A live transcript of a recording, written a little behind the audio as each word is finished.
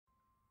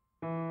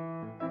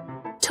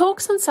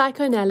Talks on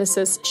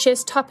Psychoanalysis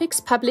shares topics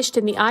published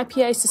in the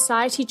IPA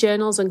Society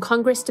journals and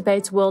Congress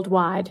debates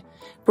worldwide,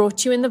 brought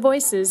to you in the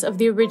voices of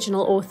the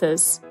original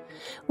authors.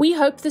 We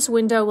hope this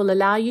window will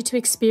allow you to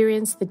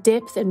experience the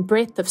depth and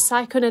breadth of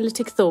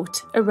psychoanalytic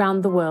thought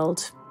around the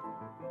world.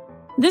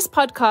 This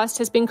podcast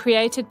has been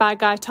created by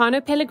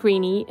Gaetano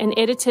Pellegrini and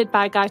edited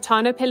by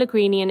Gaetano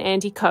Pellegrini and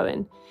Andy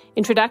Cohen.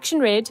 Introduction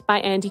read by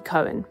Andy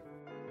Cohen.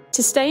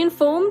 To stay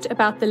informed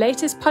about the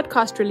latest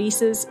podcast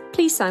releases,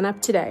 please sign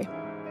up today.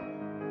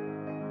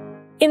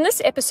 In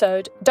this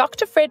episode,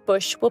 Dr. Fred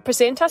Busch will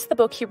present us the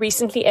book he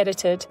recently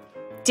edited,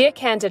 Dear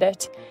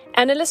Candidate,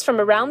 Analysts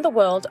from Around the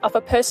World offer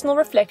personal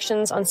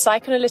reflections on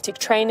psychoanalytic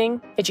training,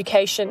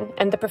 education,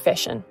 and the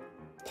profession.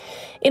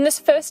 In this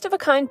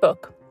first-of-a-kind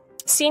book,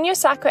 senior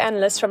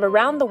psychoanalysts from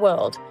around the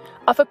world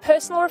offer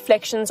personal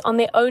reflections on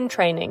their own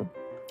training,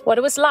 what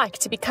it was like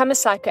to become a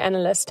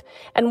psychoanalyst,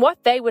 and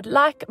what they would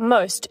like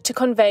most to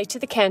convey to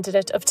the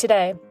candidate of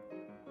today.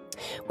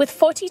 With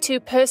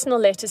 42 personal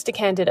letters to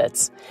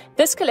candidates,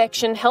 this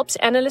collection helps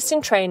analysts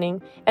in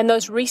training and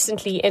those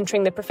recently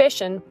entering the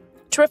profession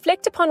to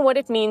reflect upon what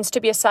it means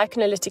to be a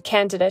psychoanalytic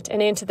candidate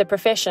and enter the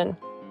profession.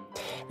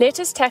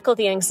 Letters tackle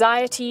the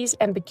anxieties,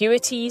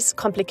 ambiguities,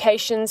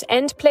 complications,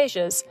 and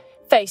pleasures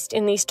faced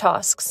in these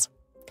tasks.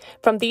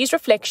 From these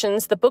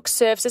reflections, the book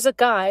serves as a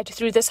guide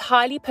through this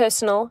highly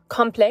personal,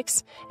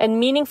 complex, and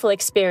meaningful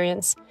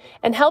experience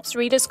and helps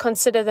readers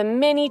consider the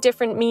many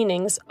different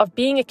meanings of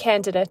being a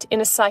candidate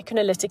in a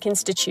psychoanalytic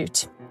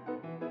institute.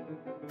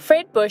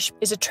 Fred Busch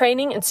is a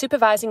training and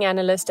supervising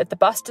analyst at the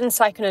Boston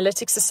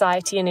Psychoanalytic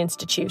Society and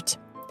Institute.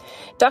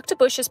 Dr.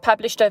 Busch has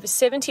published over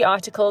 70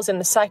 articles in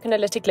the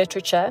psychoanalytic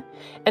literature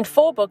and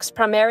 4 books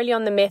primarily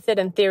on the method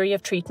and theory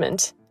of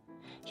treatment.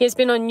 He has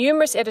been on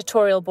numerous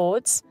editorial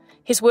boards,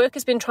 his work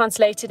has been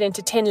translated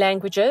into 10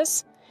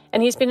 languages,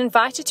 and he's been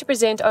invited to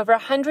present over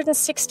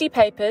 160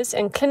 papers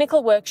and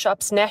clinical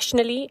workshops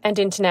nationally and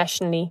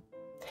internationally.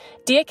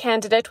 Dear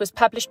Candidate was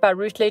published by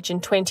Routledge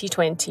in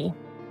 2020.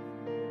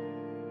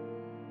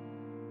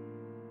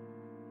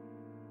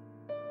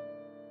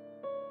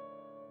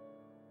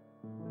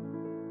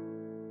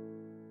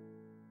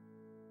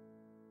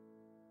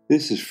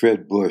 This is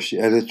Fred Busch,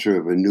 editor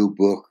of a new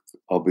book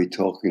I'll be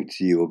talking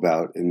to you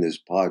about in this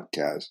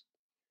podcast.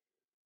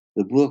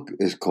 The book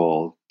is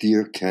called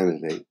Dear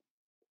Candidate,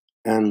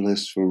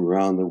 Analysts from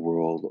Around the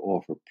World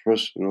offer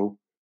personal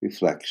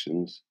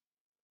reflections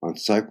on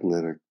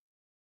psychoanalytic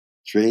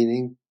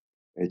training,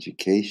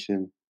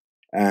 education,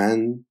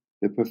 and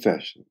the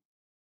profession.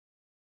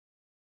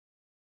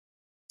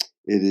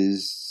 It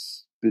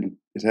has been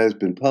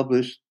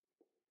published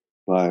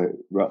by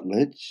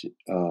Routledge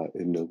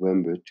in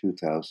November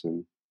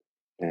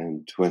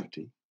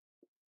 2020.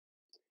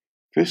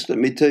 First, let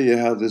me tell you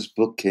how this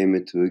book came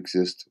into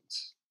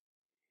existence.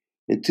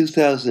 In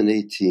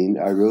 2018,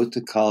 I wrote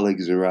to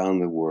colleagues around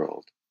the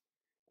world,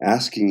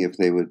 asking if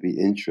they would be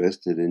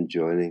interested in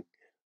joining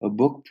a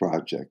book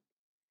project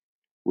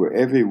where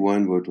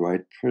everyone would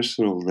write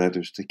personal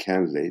letters to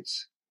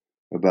candidates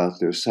about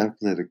their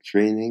psychoanalytic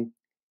training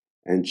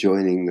and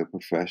joining the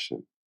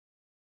profession.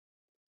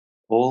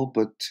 All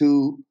but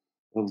 2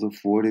 of the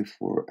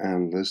 44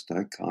 analysts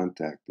I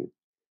contacted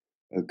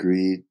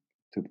agreed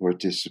to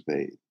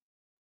participate.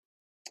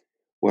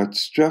 What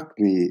struck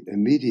me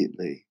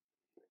immediately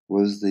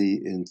was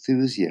the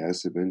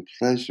enthusiasm and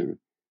pleasure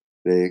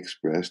they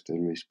expressed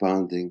in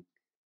responding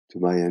to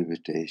my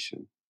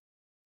invitation.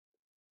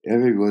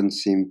 Everyone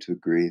seemed to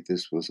agree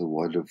this was a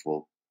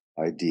wonderful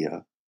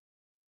idea.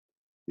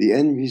 The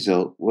end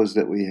result was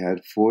that we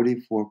had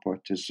 44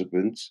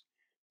 participants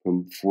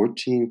from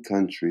 14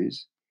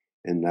 countries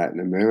in Latin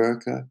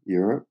America,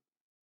 Europe,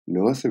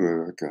 North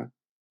America,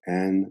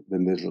 and the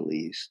Middle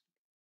East.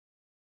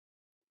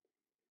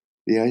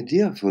 The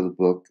idea for the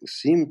book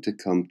seemed to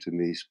come to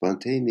me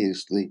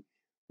spontaneously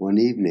one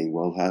evening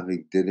while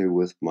having dinner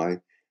with my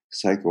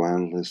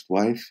psychoanalyst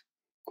wife,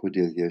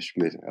 Cordelia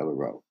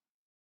Schmidt-Hellerau.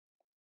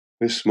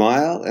 Her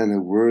smile and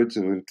her words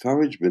of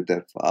encouragement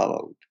that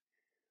followed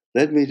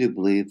led me to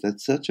believe that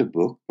such a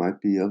book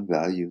might be of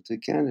value to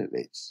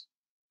candidates.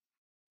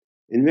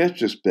 In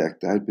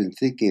retrospect, I'd been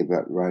thinking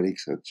about writing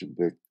such a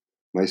book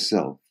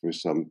myself for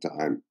some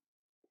time.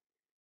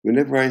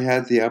 Whenever I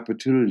had the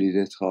opportunity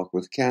to talk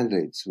with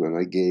candidates when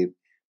I gave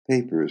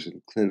papers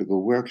and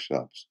clinical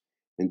workshops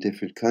in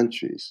different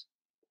countries,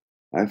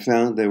 I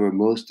found they were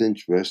most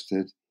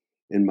interested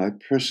in my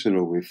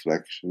personal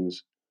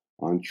reflections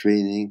on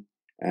training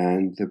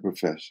and the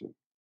profession.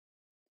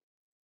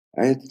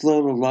 I had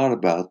thought a lot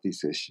about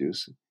these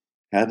issues,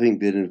 having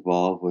been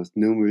involved with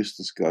numerous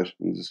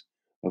discussions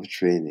of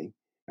training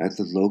at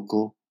the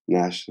local,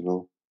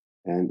 national,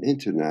 and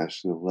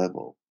international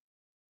level.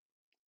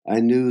 I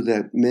knew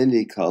that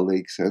many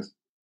colleagues had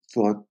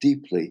thought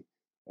deeply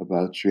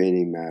about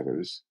training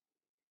matters,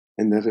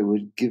 and that it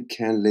would give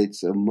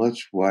candidates a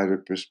much wider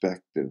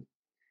perspective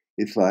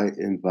if I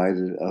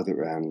invited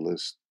other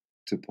analysts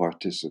to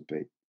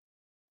participate.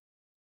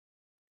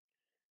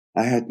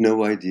 I had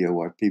no idea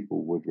what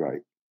people would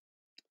write.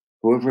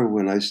 However,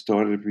 when I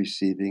started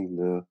receiving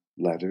the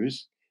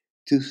letters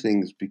two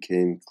things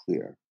became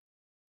clear.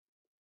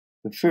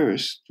 The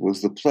first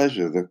was the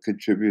pleasure that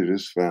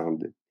contributors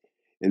found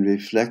in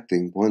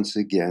reflecting once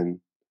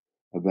again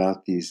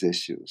about these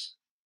issues.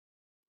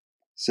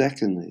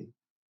 Secondly,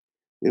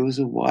 there was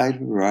a wide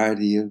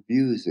variety of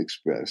views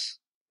expressed,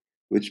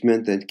 which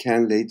meant that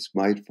candidates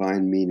might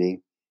find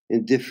meaning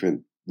in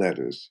different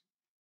letters.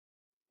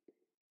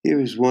 Here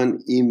is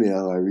one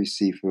email I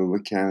received from a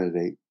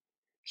candidate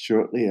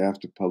shortly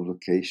after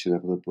publication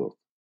of the book.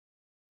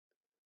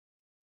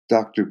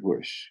 Dr.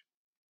 Busch,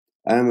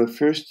 I am a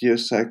first-year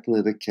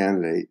psychoanalytic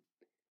candidate,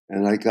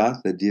 and I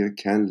got the Dear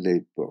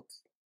Candidate book.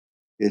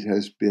 It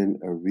has been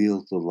a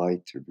real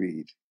delight to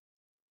read.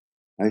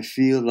 I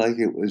feel like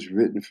it was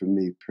written for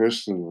me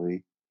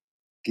personally,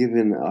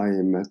 given I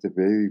am at the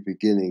very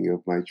beginning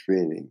of my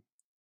training.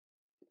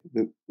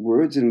 The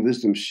words and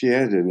wisdom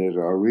shared in it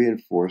are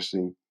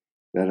reinforcing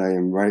that I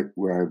am right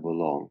where I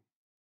belong.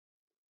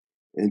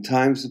 In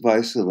times of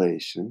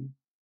isolation,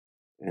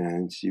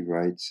 and she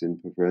writes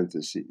in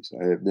parentheses,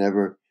 I have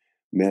never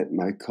met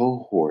my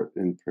cohort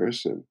in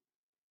person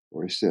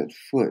or set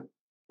foot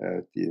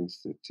at the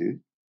Institute.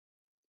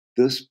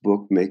 This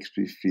book makes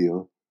me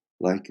feel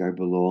like I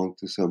belong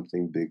to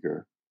something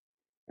bigger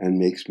and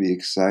makes me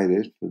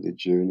excited for the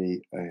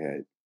journey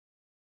ahead.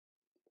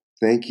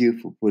 Thank you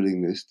for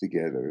putting this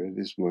together. It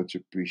is much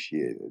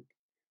appreciated.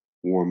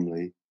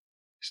 Warmly,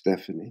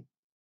 Stephanie.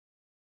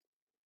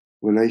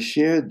 When I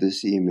shared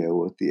this email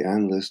with the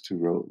analyst who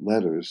wrote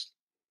letters,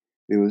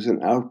 there was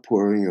an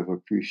outpouring of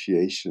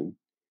appreciation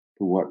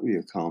for what we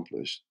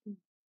accomplished.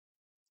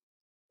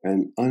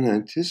 An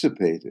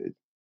unanticipated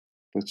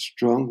but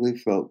strongly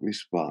felt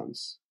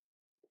response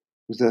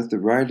was that the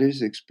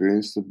writers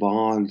experienced a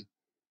bond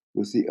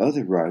with the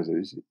other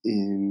writers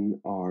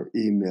in our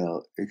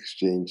email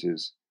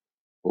exchanges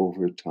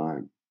over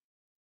time.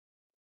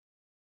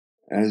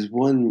 As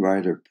one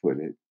writer put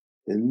it,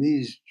 in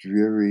these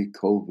dreary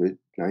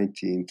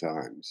COVID-19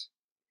 times,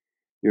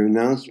 your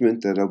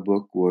announcement that a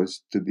book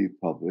was to be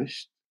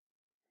published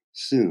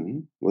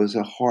soon was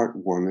a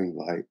heartwarming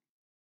light,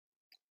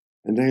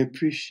 and I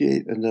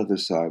appreciate another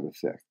side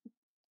effect.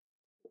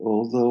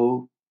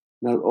 Although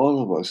not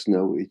all of us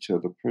know each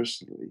other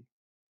personally,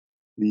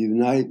 we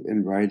unite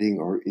in writing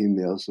our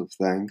emails of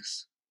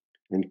thanks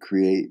and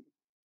create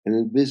an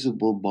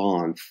invisible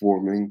bond,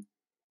 forming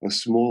a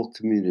small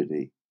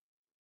community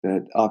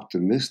that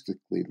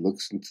optimistically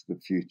looks into the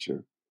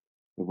future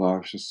of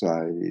our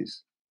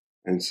societies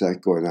and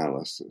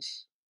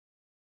psychoanalysis.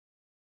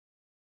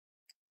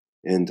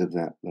 End of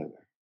that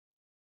letter.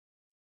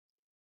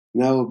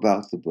 Now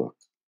about the book.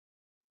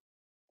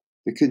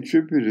 The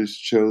contributors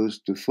chose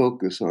to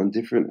focus on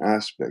different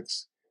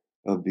aspects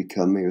of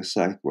becoming a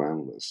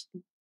psychoanalyst.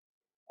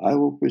 I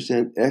will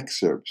present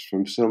excerpts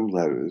from some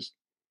letters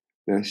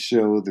that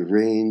show the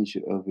range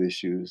of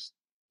issues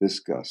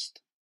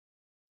discussed.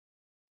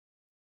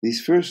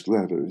 These first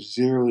letters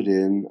zeroed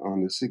in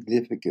on the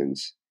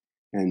significance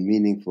and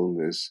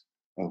meaningfulness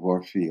of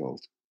our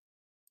field.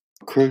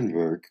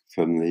 Kernberg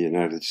from the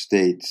United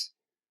States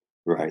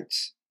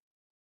writes,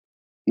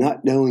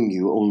 not knowing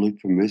you only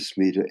permits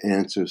me to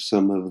answer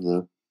some of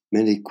the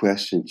many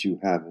questions you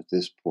have at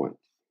this point,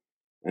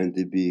 and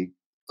to be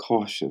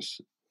cautious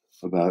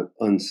about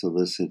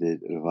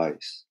unsolicited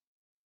advice.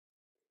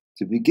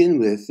 To begin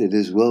with, it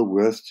is well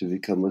worth to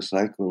become a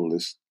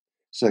psychoanalyst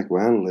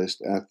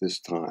at this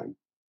time,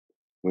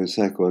 when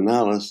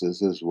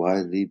psychoanalysis is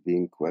widely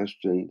being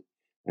questioned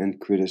and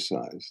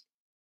criticized,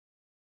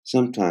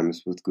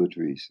 sometimes with good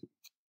reason.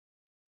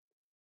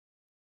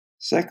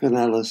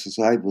 Psychoanalysis,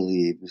 I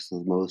believe, is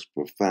the most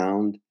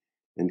profound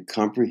and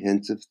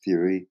comprehensive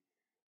theory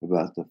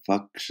about the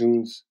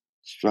functions,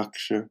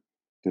 structure,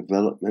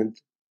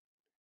 development,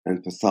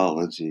 and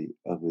pathology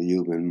of the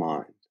human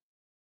mind.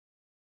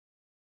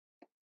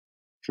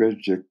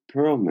 Frederick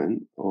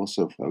Perlman,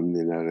 also from the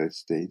United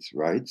States,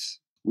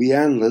 writes, we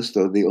analysts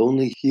are the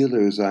only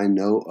healers I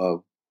know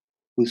of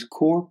whose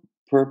core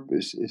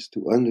purpose is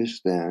to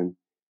understand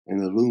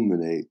and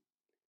illuminate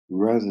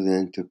rather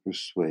than to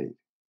persuade,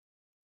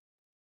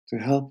 to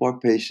help our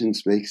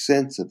patients make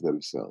sense of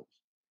themselves,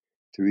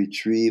 to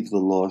retrieve the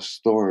lost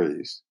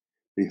stories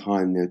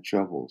behind their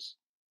troubles,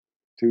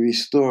 to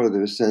restore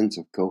their sense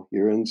of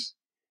coherence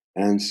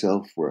and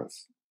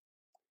self-worth,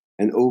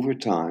 and over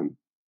time,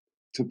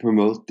 to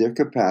promote their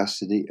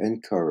capacity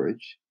and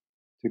courage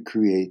to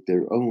create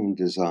their own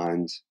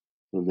designs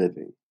for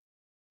living.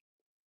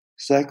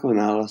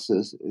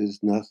 Psychoanalysis is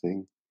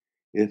nothing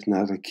if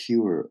not a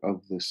cure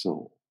of the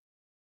soul,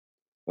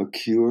 a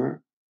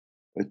cure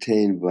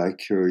attained by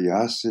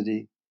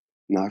curiosity,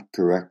 not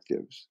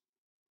correctives,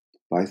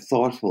 by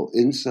thoughtful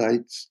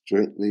insights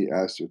jointly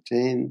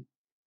ascertained,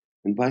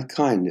 and by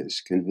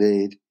kindness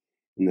conveyed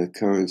in the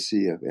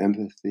currency of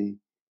empathy,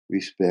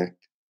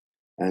 respect,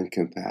 and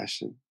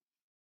compassion.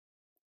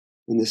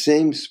 In the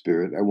same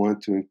spirit, I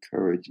want to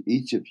encourage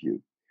each of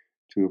you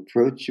to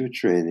approach your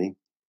training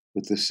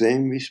with the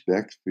same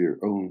respect for your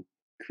own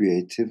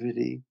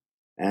creativity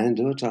and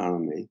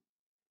autonomy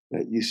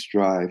that you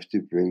strive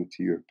to bring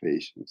to your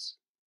patients.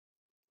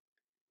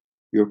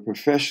 Your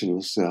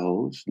professional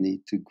selves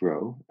need to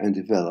grow and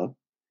develop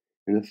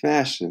in a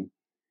fashion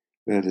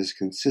that is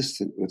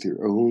consistent with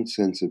your own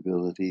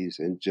sensibilities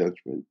and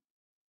judgment.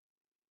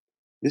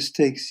 This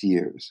takes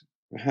years,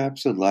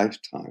 perhaps a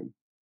lifetime,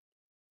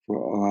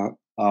 for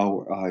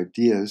our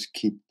ideas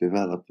keep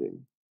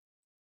developing.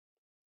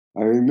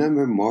 I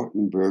remember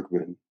Martin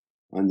Bergman,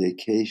 on the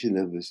occasion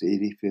of his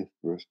 85th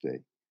birthday,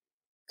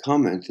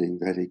 commenting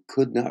that he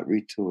could not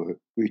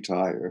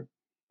retire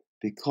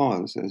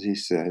because, as he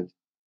said,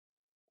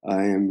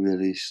 I am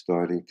really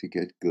starting to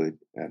get good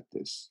at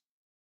this.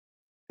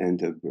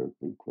 End of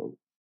Bergman quote.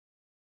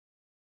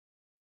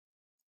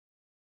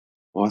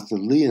 Arthur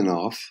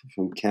Leonoff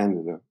from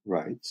Canada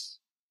writes,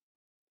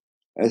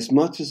 as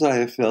much as I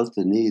have felt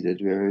the need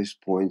at various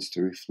points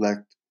to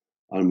reflect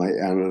on my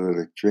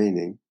analytic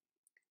training,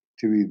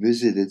 to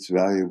revisit its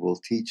valuable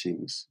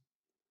teachings,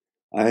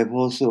 I have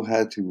also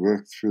had to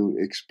work through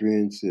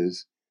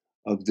experiences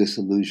of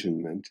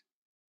disillusionment.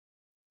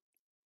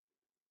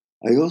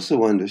 I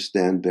also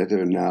understand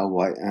better now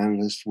why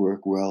analysts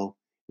work well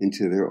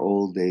into their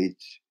old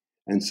age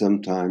and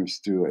sometimes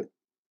through it.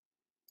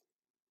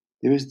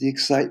 There is the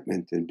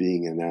excitement in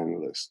being an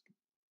analyst,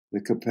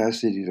 the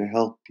capacity to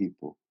help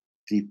people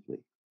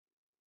deeply,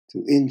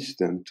 to inch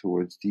them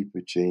towards deeper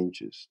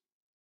changes,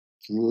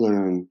 to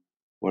learn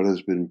what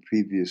has been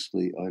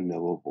previously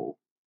unknowable,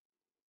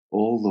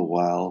 all the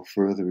while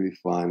further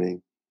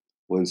refining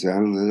one's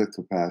analytic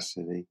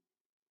capacity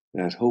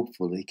that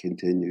hopefully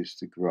continues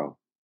to grow.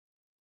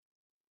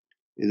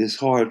 It is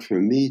hard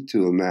for me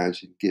to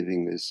imagine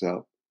giving this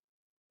up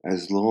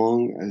as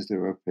long as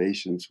there are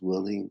patients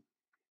willing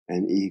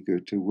and eager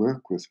to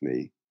work with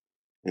me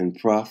and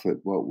profit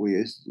what we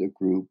as a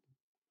group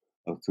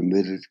of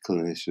committed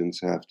clinicians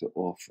have to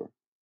offer.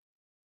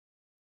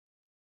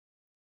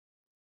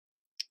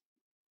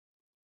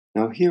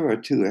 Now, here are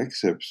two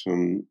excerpts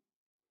from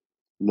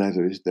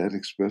letters that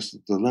express the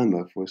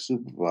dilemma for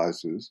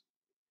supervisors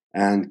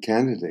and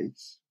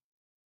candidates.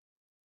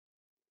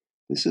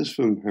 This is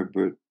from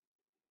Herbert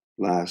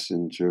Lass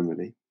in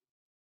Germany.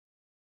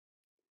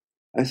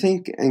 I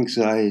think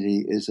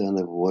anxiety is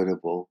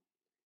unavoidable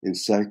in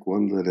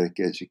psychoanalytic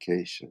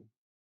education.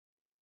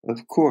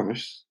 Of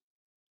course,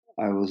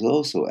 I was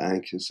also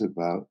anxious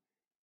about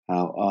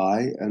how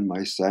I and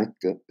my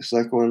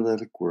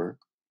psychoanalytic work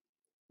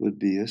would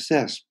be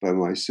assessed by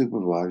my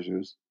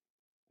supervisors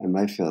and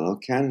my fellow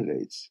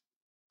candidates.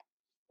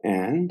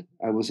 And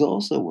I was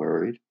also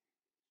worried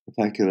if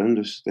I could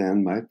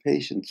understand my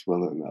patients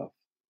well enough.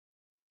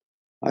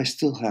 I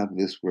still have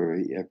this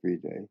worry every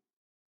day.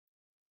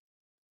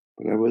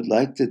 But I would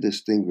like to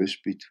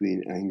distinguish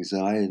between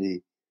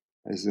anxiety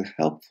as a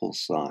helpful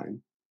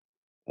sign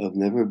of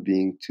never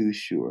being too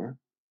sure,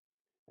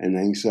 and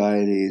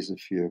anxiety as a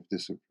fear of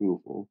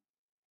disapproval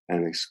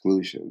and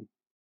exclusion.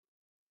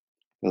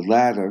 The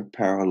latter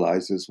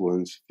paralyzes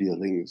one's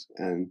feelings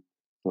and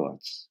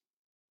thoughts.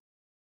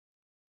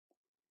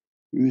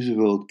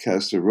 Roosevelt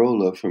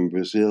Casarola from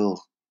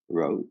Brazil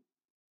wrote,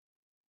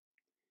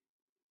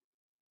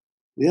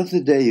 the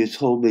other day you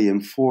told me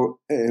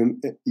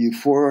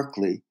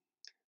euphorically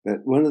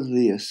that one of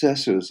the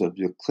assessors of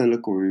your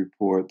clinical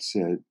report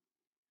said,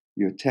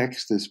 your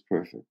text is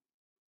perfect.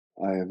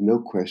 I have no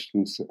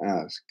questions to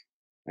ask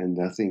and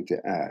nothing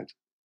to add.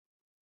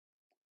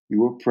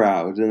 You were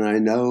proud, and I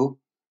know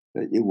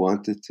that you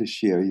wanted to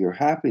share your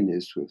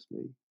happiness with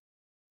me.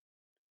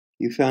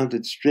 You found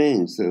it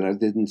strange that I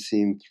didn't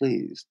seem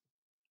pleased,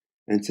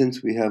 and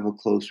since we have a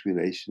close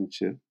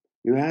relationship,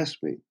 you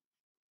asked me,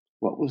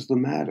 what was the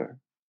matter?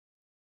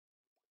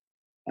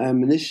 I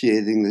am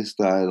initiating this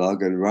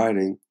dialogue in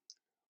writing,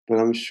 but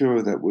I'm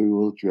sure that we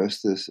will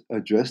address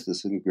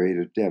this in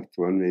greater depth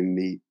when we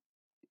meet.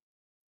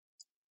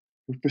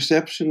 Her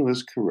perception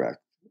was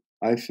correct.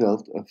 I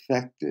felt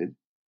affected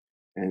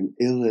and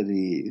ill at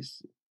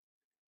ease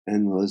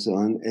and was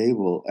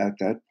unable at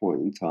that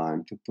point in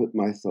time to put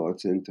my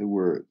thoughts into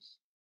words.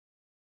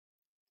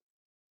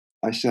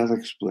 I shall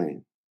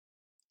explain.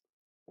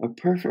 A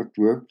perfect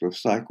work of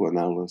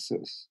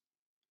psychoanalysis,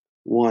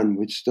 one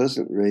which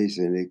doesn't raise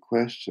any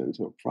questions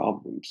or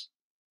problems,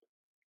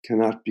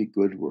 cannot be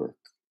good work.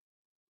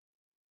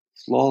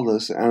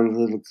 Flawless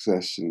analytic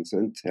sessions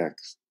and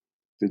text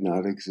do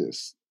not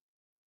exist.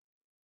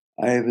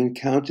 I have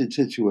encountered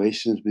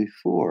situations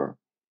before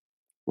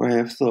where I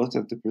have thought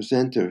that the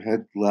presenter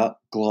had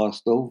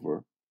glossed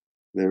over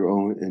their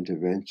own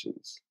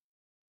interventions.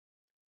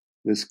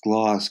 This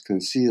gloss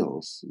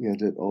conceals,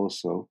 yet it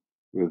also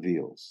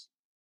reveals.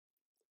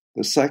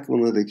 The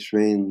psychoanalytic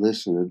trained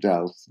listener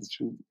doubts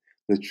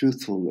the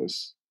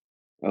truthfulness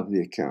of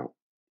the account.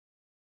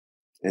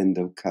 End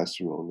of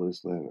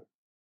Casarola's letter.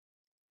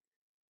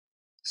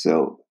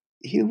 So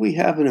here we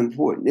have an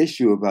important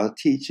issue about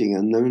teaching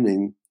and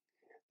learning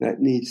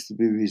that needs to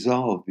be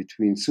resolved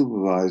between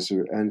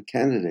supervisor and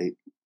candidate.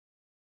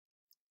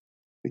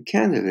 The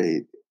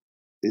candidate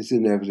is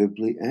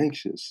inevitably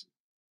anxious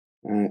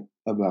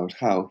about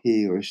how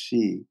he or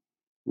she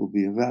will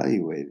be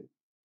evaluated.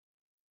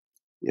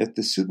 Yet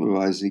the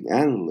supervising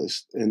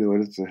analyst, in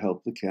order to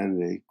help the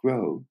candidate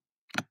grow,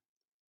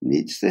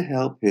 needs to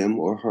help him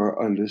or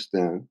her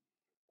understand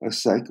a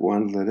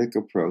psychoanalytic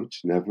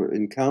approach never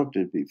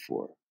encountered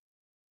before.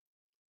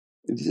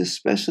 It is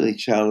especially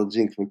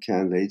challenging for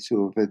candidates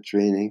who have had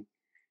training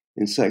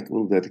in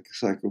psychoanalytic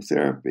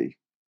psychotherapy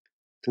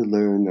to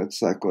learn that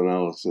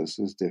psychoanalysis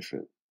is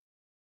different.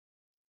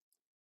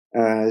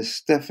 As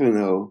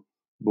Stefano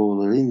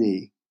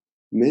Bolini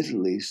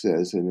admittedly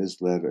says in his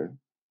letter,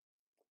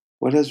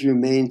 what has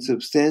remained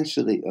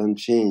substantially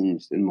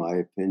unchanged, in my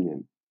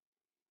opinion,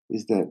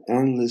 is that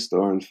analysts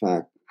are in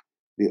fact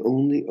the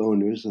only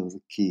owners of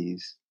the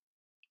keys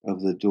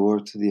of the door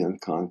to the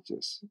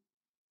unconscious,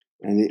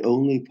 and the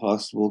only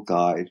possible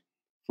guide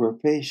for a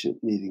patient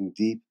needing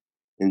deep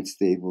and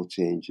stable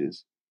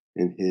changes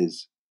in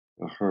his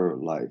or her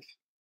life.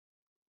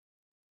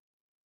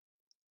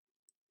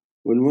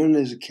 When one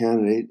is a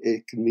candidate,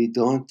 it can be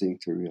daunting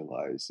to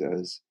realize,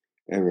 as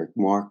Eric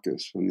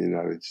Marcus from the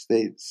United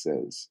States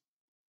says,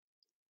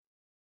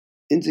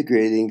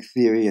 integrating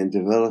theory and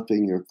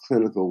developing your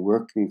clinical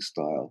working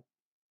style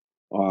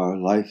are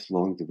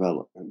lifelong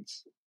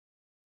developments.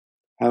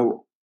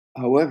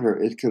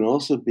 However, it can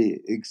also be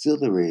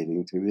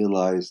exhilarating to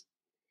realize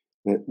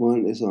that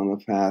one is on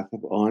a path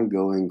of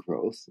ongoing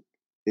growth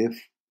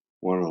if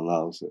one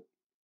allows it.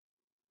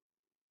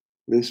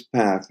 This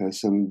path has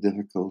some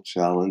difficult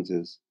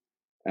challenges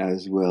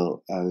as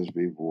well as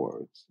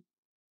rewards,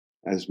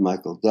 as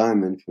Michael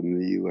Diamond from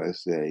the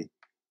USA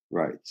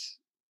writes.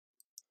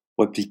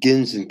 What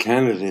begins in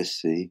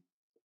candidacy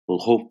will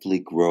hopefully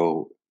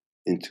grow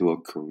into a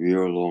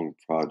career-long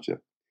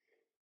project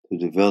to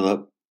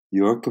develop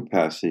your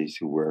capacity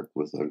to work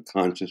with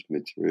unconscious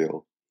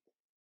material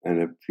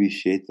and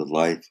appreciate the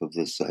life of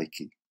the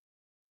psyche.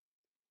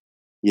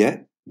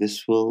 Yet,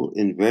 this will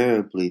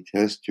invariably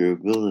test your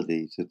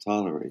ability to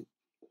tolerate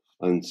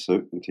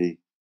uncertainty,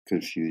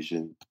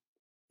 confusion,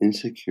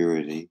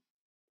 insecurity,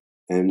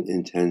 and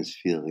intense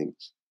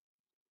feelings,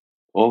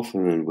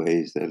 often in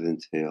ways that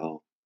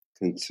entail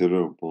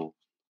considerable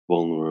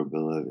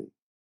vulnerability.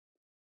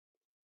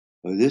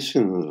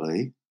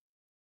 Additionally,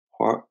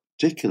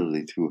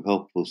 particularly through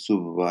helpful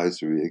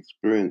supervisory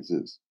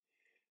experiences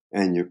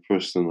and your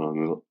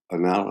personal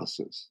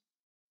analysis,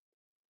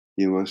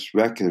 you must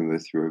reckon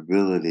with your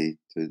ability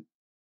to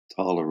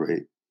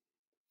tolerate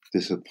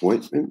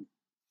disappointment,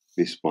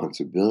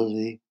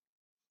 responsibility,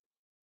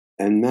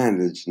 and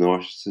manage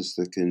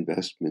narcissistic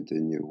investment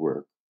in your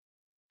work,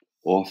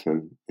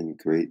 often in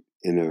great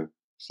inner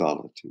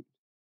solitude.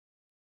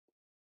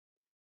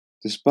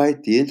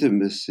 Despite the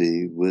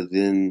intimacy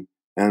within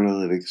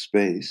analytic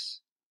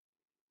space,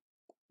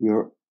 we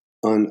are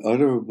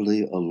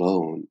unutterably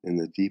alone in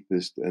the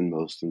deepest and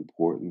most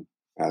important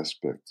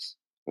aspects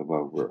of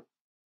our work.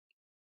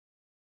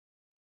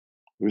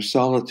 Your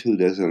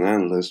solitude as an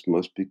analyst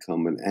must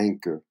become an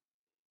anchor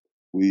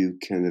where you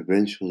can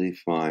eventually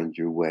find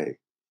your way,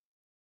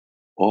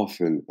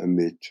 often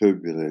amid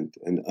turbulent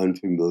and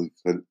unfamiliar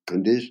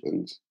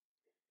conditions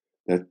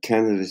that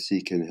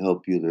candidacy can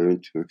help you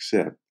learn to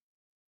accept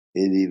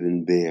and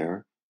even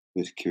bear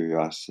with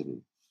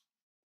curiosity.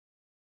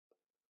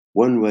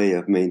 One way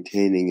of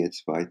maintaining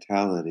its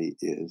vitality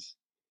is,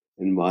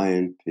 in my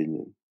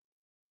opinion,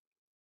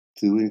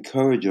 to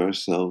encourage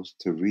ourselves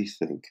to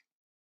rethink,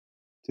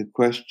 to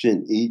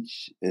question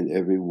each and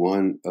every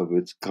one of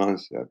its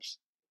concepts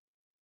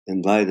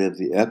in light of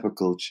the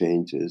epochal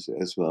changes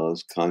as well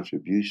as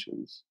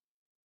contributions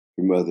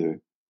from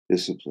other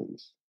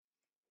disciplines.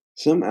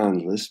 Some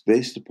analysts,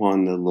 based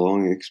upon their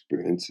long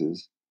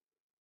experiences,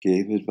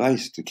 gave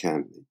advice to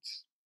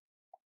candidates.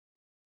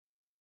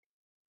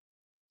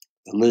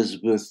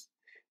 Elizabeth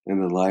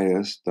and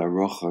Elias da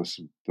Rojas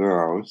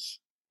Burrows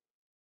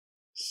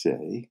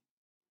say,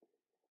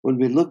 when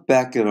we look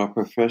back at our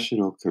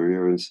professional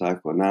career in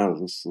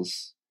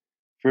psychoanalysis,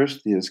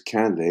 firstly as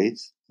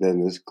candidates,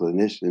 then as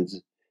clinicians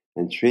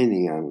and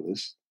training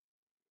analysts,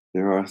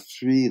 there are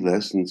three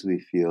lessons we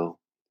feel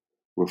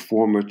were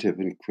formative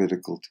and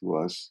critical to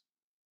us,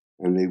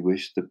 and we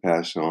wish to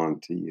pass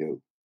on to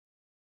you.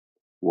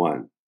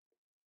 1.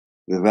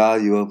 The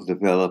value of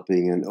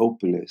developing an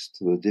openness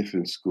to the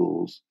different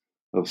schools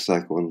of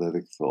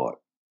psychoanalytic thought.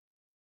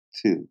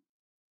 2.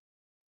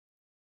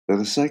 That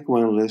a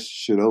psychoanalyst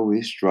should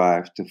always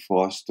strive to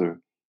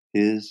foster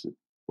his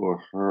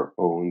or her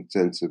own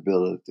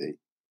sensibility,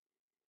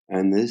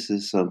 and this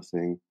is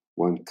something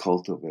one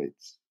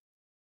cultivates.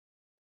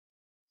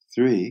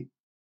 3.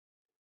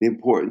 The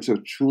importance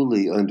of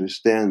truly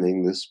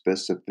understanding the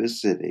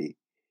specificity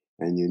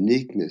and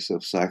uniqueness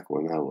of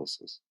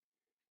psychoanalysis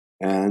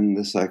and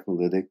the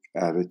psychoanalytic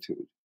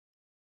attitude,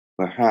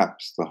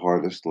 perhaps the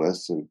hardest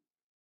lesson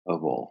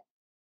of all.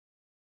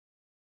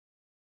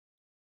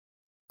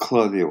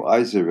 Claudio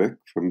Isaac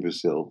from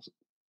Brazil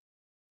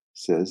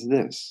says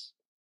this,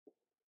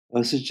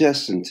 a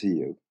suggestion to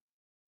you.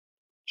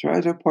 Try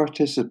to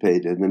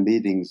participate in the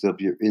meetings of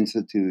your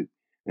institute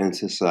and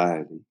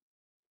society.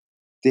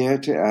 Dare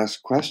to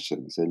ask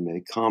questions and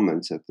make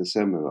comments at the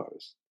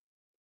seminars.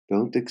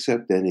 Don't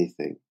accept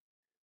anything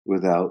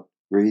without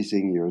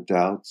raising your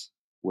doubts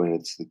when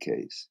it's the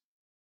case.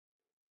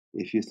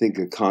 If you think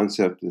a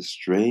concept is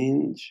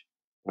strange,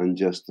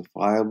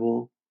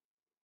 unjustifiable,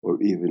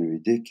 or even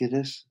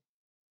ridiculous,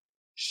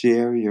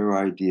 share your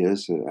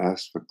ideas and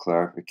ask for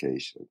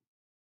clarification.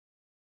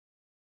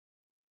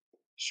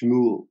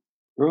 Shmuel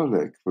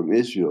Ehrlich from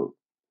Israel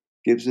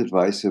gives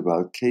advice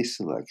about case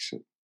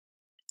selection.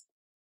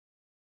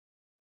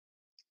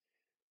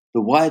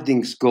 The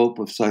widening scope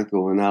of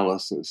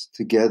psychoanalysis,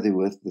 together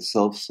with the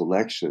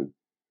self-selection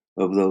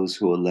of those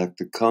who elect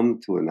to come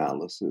to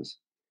analysis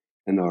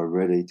and are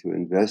ready to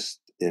invest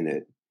in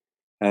it,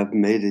 have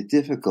made it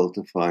difficult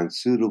to find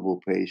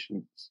suitable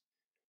patients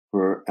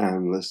for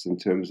analysts in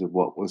terms of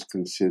what was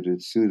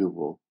considered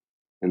suitable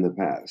in the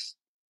past.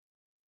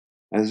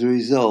 As a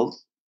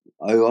result,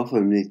 I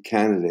often meet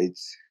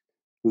candidates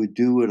who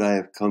do what I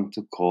have come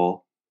to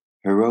call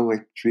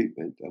heroic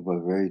treatment of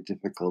a very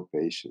difficult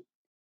patient.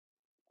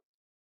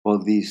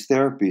 While these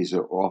therapies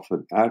are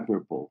often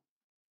admirable,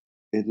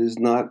 it is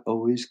not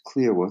always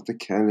clear what the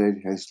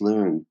candidate has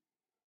learned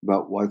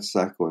about what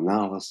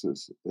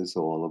psychoanalysis is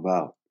all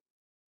about.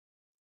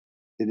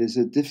 It is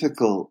a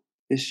difficult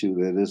issue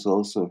that is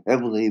also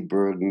heavily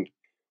burdened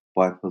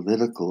by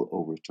political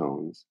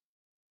overtones,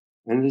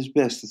 and it is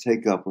best to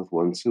take up with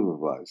one's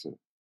supervisor.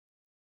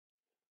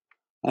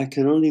 I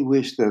can only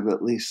wish that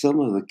at least some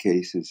of the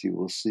cases you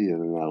will see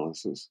in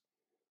analysis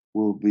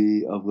will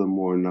be of the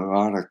more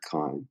neurotic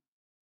kind,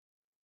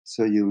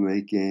 so you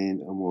may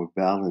gain a more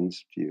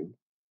balanced view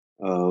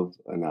of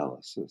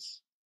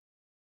analysis.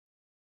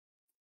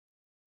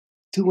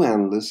 Two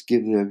analysts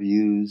give their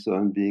views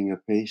on being a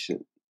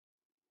patient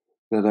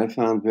that I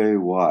found very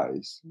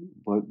wise,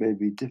 but may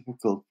be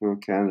difficult for a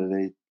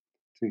candidate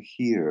to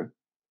hear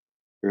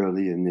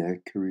early in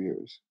their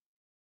careers.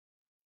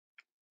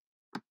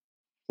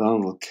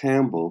 Donald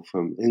Campbell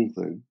from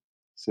England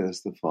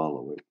says the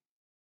following: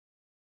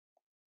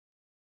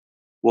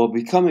 while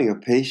becoming a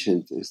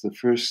patient is the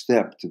first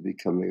step to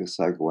becoming a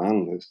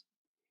psychoanalyst,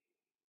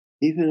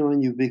 even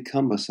when you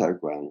become a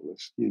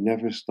psychoanalyst, you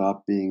never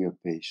stop being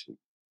a patient,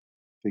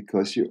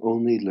 because you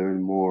only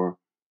learn more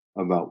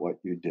about what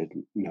you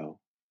didn't know.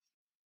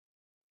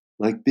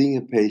 Like being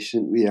a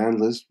patient, we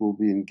analysts will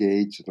be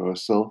engaged in our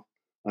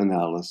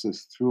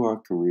self-analysis through our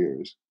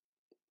careers,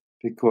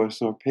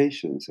 because our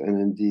patients,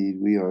 and indeed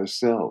we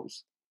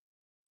ourselves,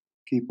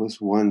 keep us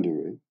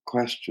wondering,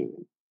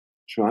 questioning,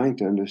 trying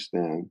to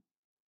understand,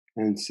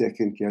 and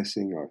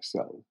second-guessing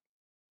ourselves.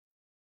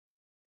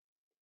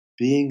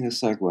 Being a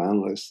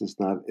psychoanalyst is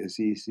not as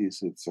easy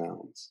as it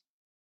sounds.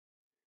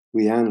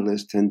 We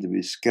analysts tend to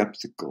be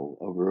skeptical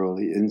of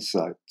early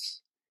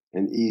insights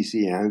and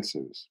easy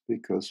answers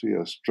because we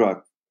are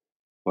struck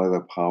by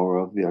the power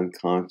of the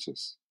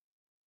unconscious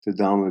to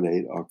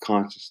dominate our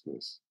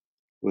consciousness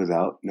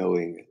without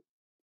knowing it.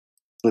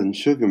 Glenn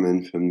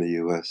Sugarman from the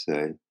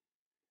USA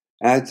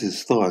adds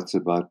his thoughts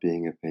about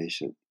being a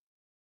patient.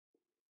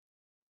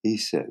 He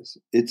says,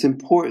 it's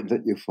important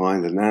that you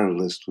find an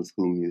analyst with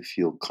whom you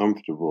feel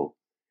comfortable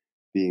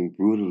being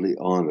brutally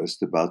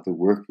honest about the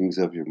workings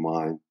of your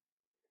mind,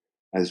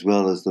 as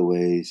well as the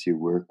ways you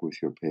work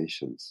with your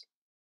patients.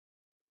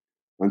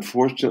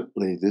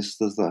 Unfortunately, this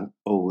does not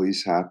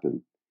always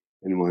happen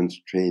in one's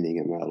training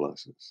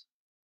analysis.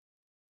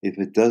 If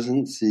it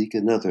doesn't, seek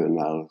another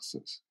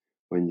analysis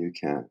when you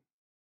can.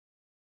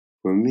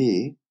 For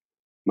me,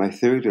 my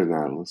third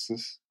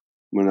analysis,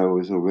 when I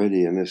was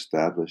already an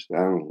established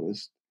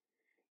analyst,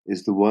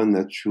 is the one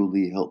that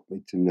truly helped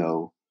me to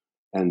know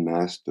and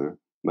master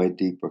my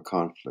deeper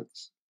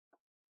conflicts.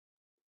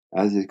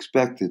 As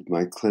expected,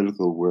 my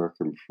clinical work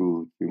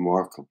improved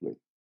remarkably.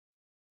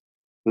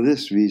 For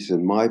this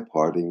reason, my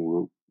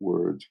parting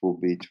words will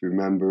be to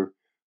remember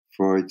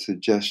Freud's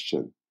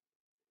suggestion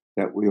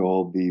that we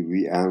all be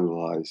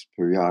reanalyzed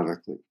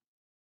periodically.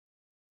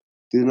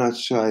 Do not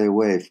shy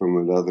away from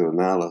another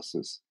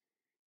analysis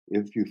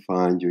if you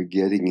find you're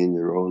getting in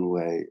your own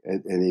way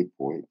at any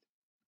point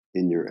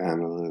in your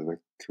analytic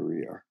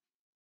career.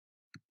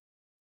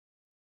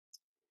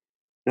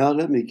 Now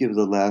let me give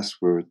the last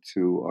word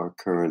to our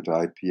current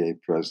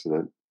IPA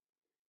president,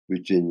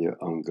 Virginia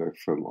Unger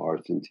from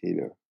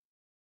Argentina.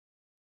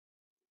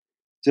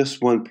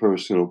 Just one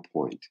personal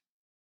point.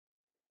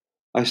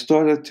 I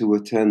started to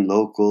attend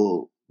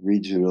local,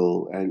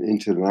 regional, and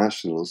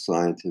international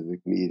scientific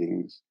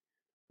meetings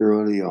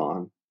early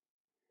on,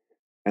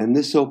 and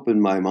this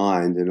opened my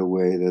mind in a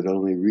way that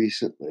only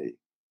recently,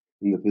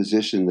 in the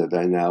position that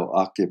I now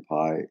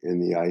occupy in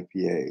the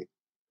IPA,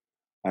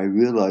 I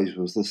realized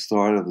was the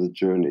start of the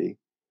journey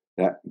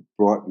that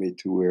brought me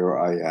to where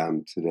I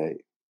am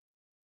today.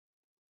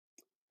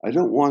 I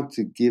don't want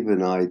to give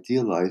an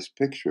idealized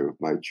picture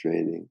of my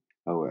training,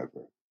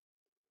 however.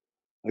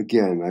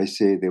 Again, I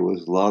say there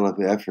was a lot of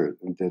effort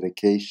and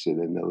dedication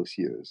in those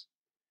years,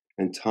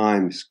 and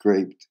time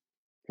scraped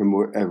from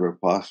wherever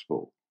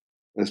possible,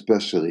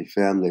 especially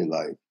family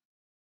life.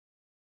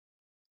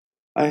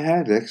 I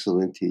had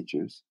excellent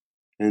teachers,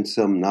 and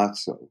some not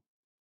so.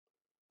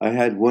 I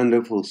had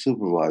wonderful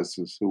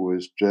supervisors who were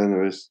as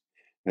generous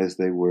as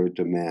they were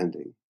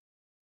demanding.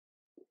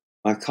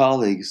 My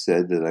colleagues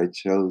said that I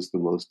chose the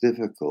most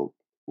difficult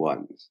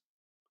ones.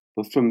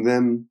 But from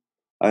them,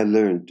 I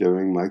learned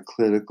during my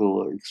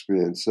clinical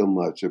experience so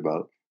much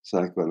about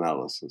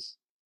psychoanalysis.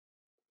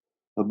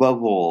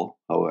 Above all,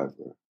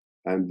 however,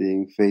 and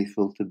being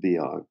faithful to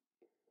beyond,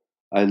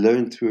 I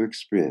learned through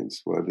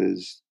experience what it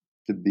is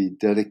to be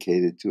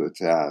dedicated to a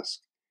task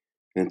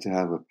and to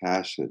have a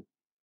passion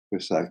for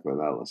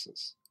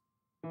psychoanalysis.